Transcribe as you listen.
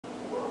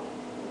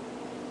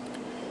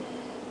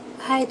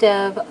Hi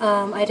Deb,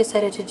 I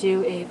decided to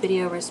do a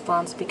video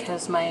response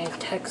because my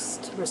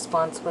text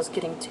response was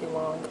getting too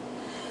long.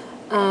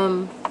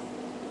 Um,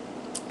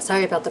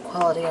 Sorry about the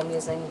quality. I'm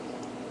using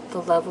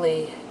the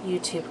lovely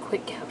YouTube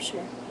quick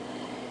capture.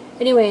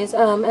 Anyways,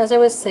 as I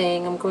was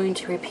saying, I'm going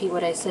to repeat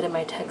what I said in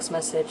my text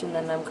message and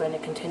then I'm going to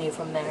continue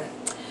from there.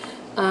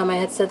 I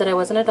had said that I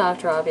wasn't a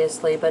doctor,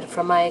 obviously, but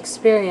from my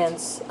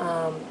experience,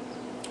 I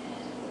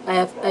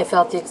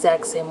felt the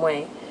exact same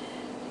way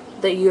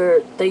that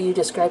you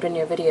described in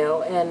your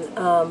video,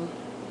 and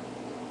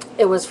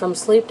it was from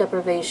sleep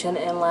deprivation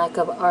and lack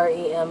of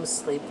REM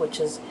sleep,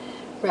 which is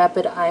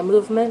rapid eye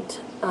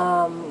movement,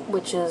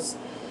 which is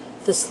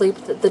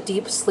the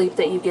deep sleep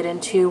that you get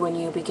into when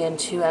you begin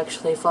to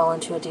actually fall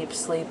into a deep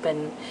sleep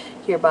and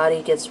your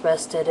body gets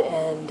rested,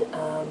 and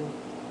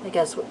I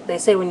guess they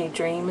say when you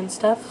dream and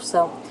stuff.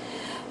 So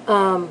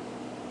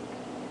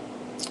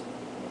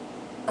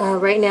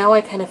right now I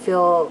kind of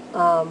feel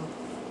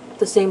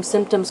the same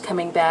symptoms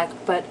coming back,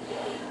 but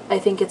I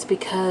think it's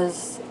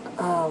because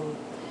I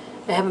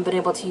haven't been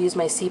able to use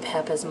my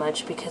CPAP as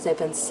much because I've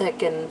been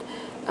sick, and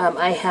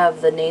I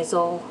have the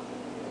nasal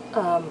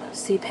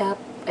CPAP.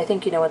 I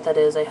think you know what that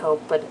is, I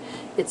hope, but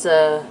it's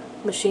a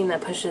machine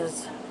that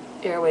pushes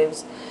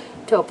airwaves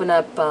to open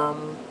up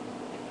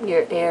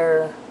your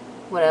air,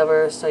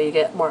 whatever, so you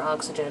get more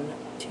oxygen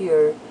to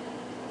your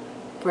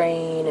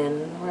brain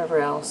and wherever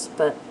else.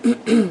 But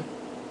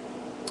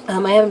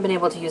I haven't been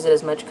able to use it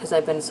as much because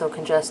I've been so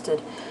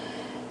congested.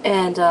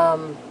 And I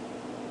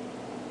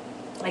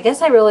guess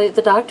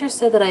the doctor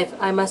said that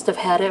I must have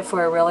had it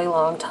for a really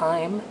long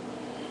time,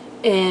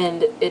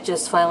 and it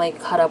just finally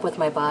caught up with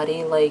my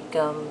body. Like,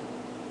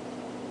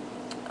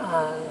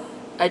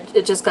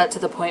 it just got to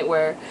the point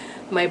where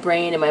my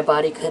brain and my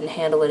body couldn't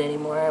handle it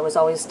anymore. I was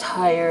always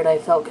tired, I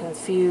felt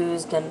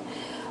confused, and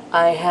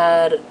I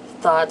had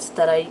thoughts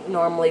that I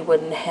normally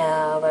wouldn't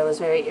have. I was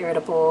very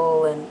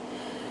irritable, and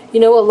a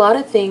lot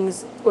of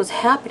things was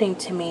happening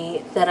to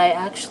me that I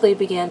actually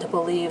began to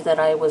believe that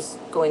I was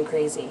going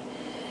crazy.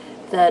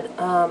 That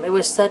it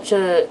was such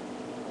a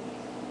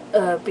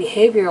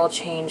behavioral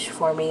change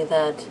for me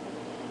that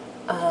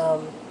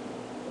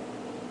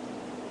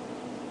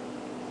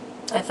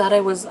I thought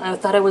I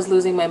was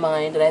losing my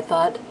mind, and I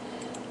thought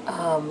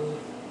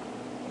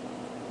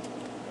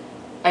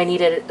I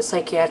needed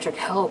psychiatric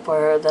help,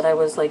 or that I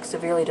was like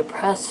severely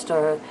depressed,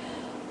 or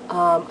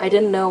I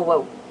didn't know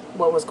what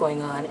was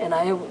going on, and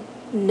I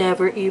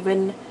never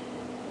even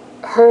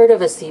heard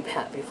of a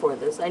CPAP before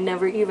this.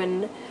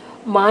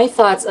 My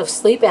thoughts of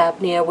sleep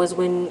apnea was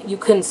when you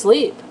couldn't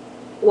sleep.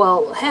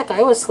 Well, heck,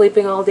 I was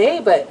sleeping all day,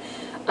 but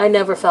I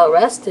never felt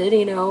rested,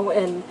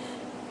 and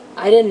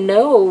I didn't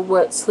know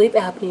what sleep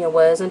apnea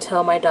was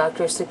until my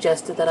doctor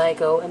suggested that I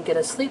go and get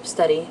a sleep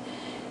study.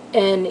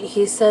 And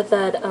he said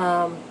that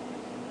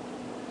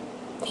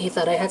he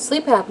thought I had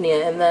sleep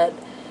apnea, and that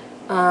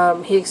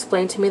he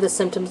explained to me the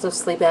symptoms of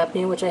sleep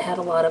apnea, which I had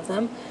a lot of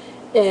them,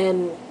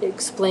 and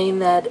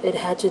explained that it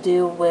had to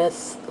do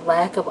with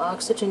lack of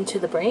oxygen to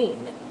the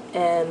brain.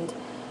 And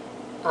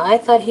I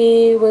thought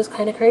he was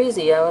kind of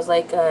crazy. I was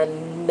like,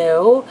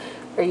 no,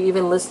 are you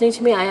even listening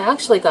to me? I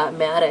actually got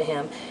mad at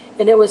him.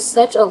 And it was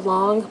such a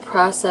long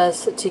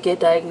process to get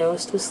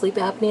diagnosed with sleep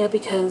apnea,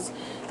 because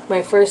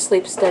my first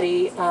sleep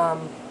study, I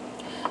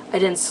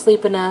didn't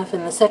sleep enough,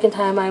 and the second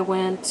time I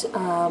went,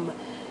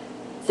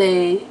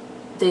 they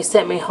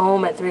sent me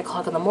home at 3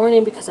 o'clock in the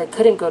morning because I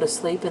couldn't go to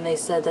sleep, and they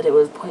said that it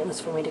was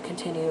pointless for me to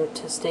continue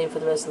to stay for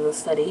the rest of the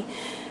study.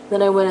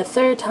 Then I went a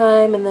third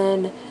time, and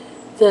then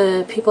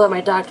the people at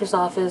my doctor's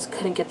office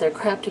couldn't get their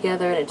crap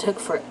together, and it took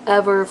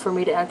forever for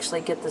me to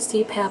actually get the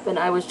CPAP, and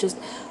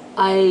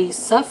I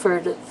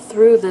suffered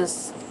through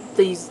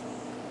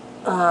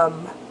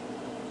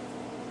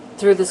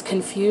through this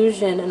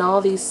confusion and all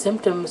these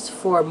symptoms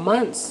for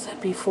months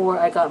before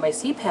I got my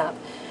CPAP.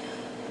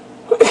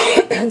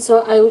 And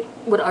so I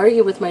would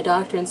argue with my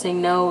doctor and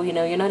saying, no,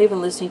 you're not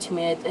even listening to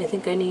me. I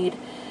think I need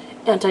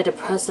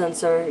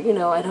antidepressants, or,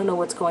 I don't know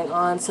what's going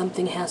on.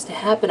 Something has to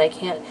happen. I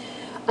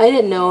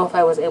didn't know if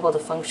I was able to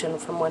function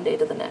from one day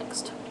to the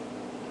next.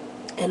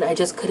 And I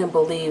just couldn't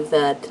believe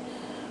that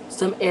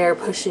some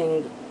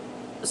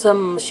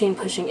machine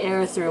pushing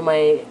air through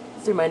my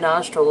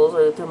nostrils,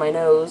 or through my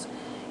nose,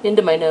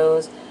 into my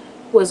nose,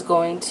 was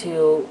going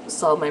to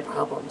solve my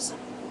problems.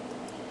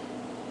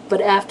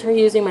 But after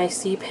using my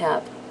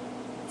CPAP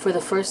for the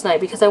first night,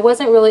 because I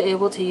wasn't really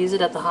able to use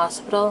it at the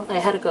hospital, I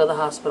had to go to the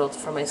hospital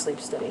for my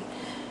sleep study.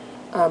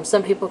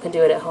 Some people can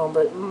do it at home,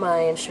 but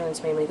my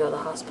insurance made me go to the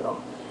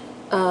hospital.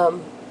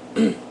 But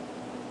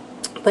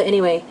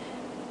anyway,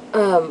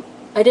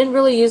 I didn't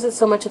really use it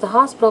so much at the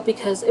hospital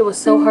because it was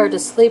so hard to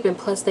sleep, and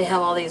plus they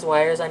have all these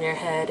wires on your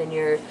head, and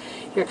you're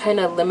kind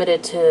of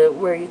limited to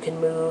where you can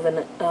move,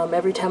 and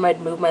every time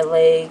I'd move my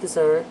legs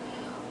or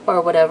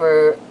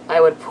whatever,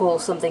 I would pull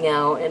something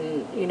out,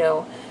 and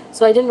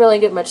so I didn't really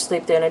get much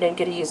sleep there, and I didn't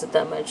get to use it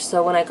that much.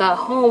 So when I got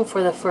home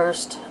for the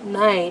first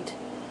night,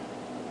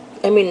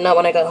 not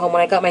when I got home,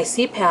 when I got my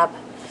CPAP,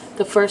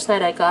 the first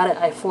night I got it,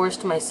 I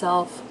forced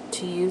myself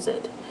to use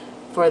it.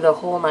 for the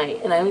whole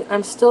night. And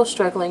I'm still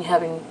struggling,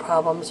 having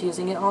problems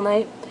using it all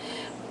night.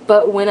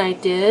 But when I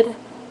did,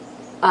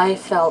 I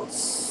felt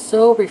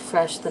so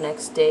refreshed the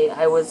next day.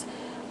 I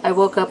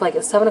woke up like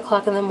at 7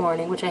 o'clock in the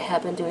morning, which I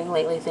have been doing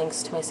lately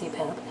thanks to my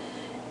CPAP.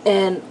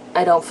 And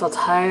I don't feel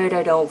tired,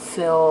 I don't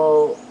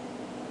feel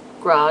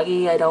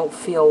groggy, I don't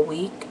feel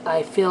weak.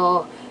 I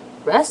feel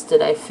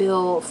rested, I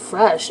feel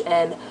fresh,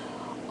 and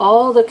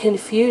all the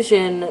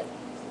confusion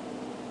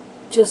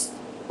just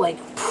like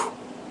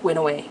went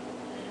away.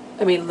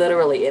 I mean,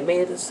 literally, it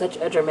made such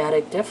a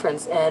dramatic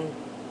difference. And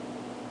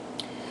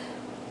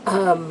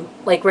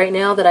like right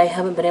now that I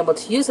haven't been able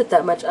to use it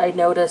that much, I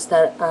notice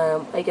that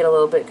I get a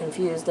little bit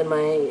confused, and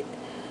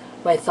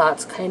my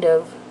thoughts kind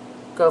of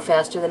go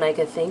faster than I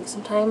could think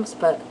sometimes,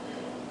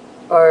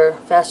 or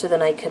faster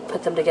than I could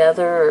put them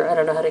together, or I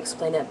don't know how to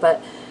explain it,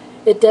 but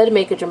it did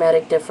make a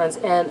dramatic difference.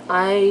 And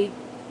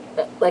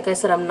like I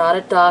said, I'm not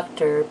a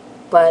doctor,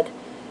 but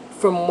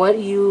from what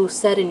you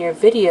said in your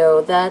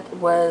video, that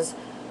was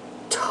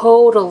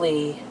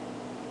totally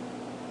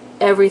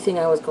everything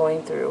I was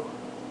going through,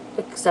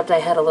 except I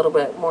had a little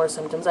bit more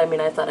symptoms. I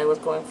mean, I thought I was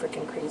going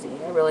freaking crazy.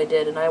 I really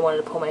did, and I wanted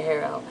to pull my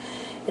hair out.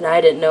 And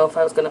I didn't know if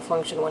I was going to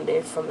function one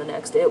day from the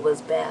next. It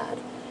was bad.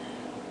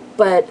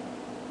 But,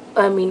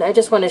 I mean, I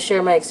just want to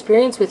share my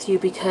experience with you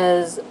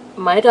because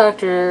my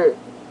doctor,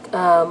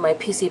 my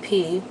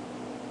PCP,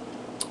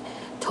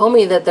 told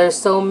me that there's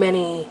so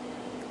many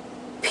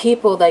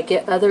people that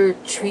get other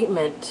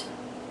treatment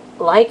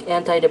like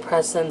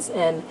antidepressants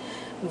and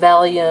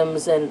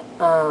Valiums, and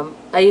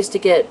I used to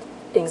get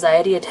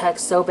anxiety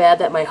attacks so bad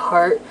that my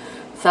heart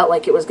felt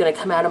like it was going to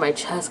come out of my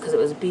chest because it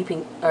was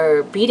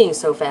beating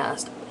so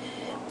fast.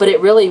 But it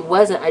really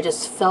wasn't. I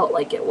just felt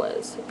like it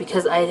was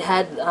because I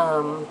had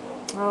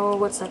oh,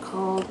 what's that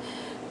called?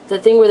 The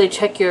thing where they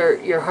check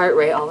your heart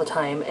rate all the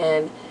time,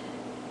 and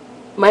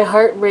my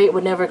heart rate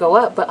would never go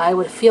up, but I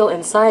would feel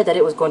inside that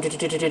it was going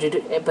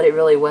to, but it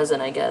really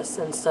wasn't, I guess.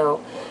 And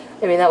so,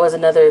 I mean, that was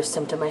another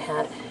symptom I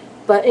had.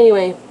 But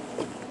anyway,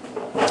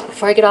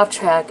 before I get off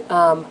track,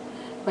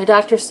 my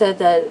doctor said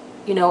that,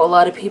 you know, a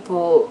lot of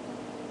people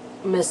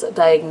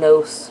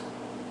misdiagnose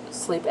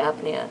sleep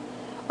apnea,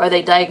 or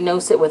they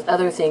diagnose it with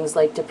other things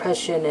like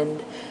depression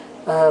and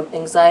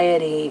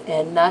anxiety,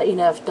 and not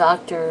enough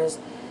doctors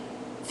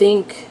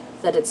think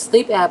that it's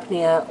sleep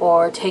apnea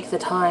or take the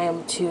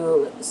time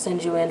to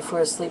send you in for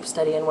a sleep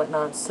study and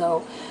whatnot.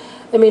 So,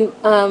 I mean,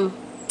 I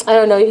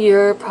don't know,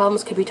 your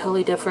problems could be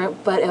totally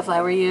different, but if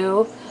I were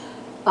you,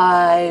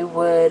 I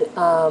would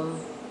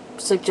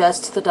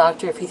suggest to the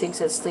doctor if he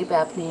thinks it's sleep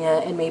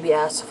apnea and maybe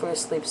ask for a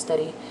sleep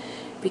study,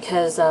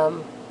 because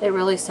it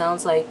really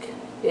sounds like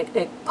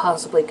it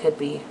possibly could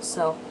be.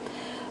 So,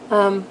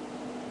 I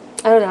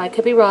don't know, I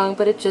could be wrong,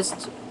 but it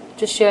just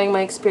sharing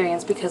my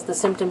experience because the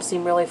symptoms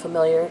seem really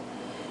familiar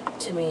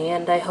to me,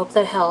 and I hope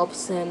that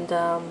helps. And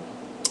I'm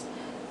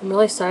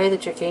really sorry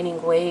that you're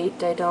gaining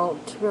weight. I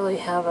don't really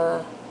have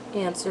a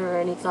answer or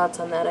any thoughts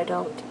on that.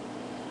 I'm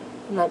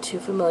not too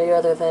familiar,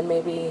 other than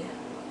maybe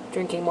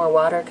drinking more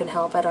water can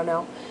help. I don't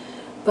know.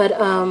 But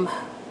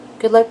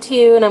good luck to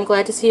you, and I'm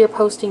glad to see you're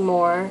posting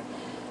more.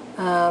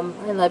 I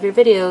love your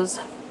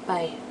videos.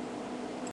 Bye.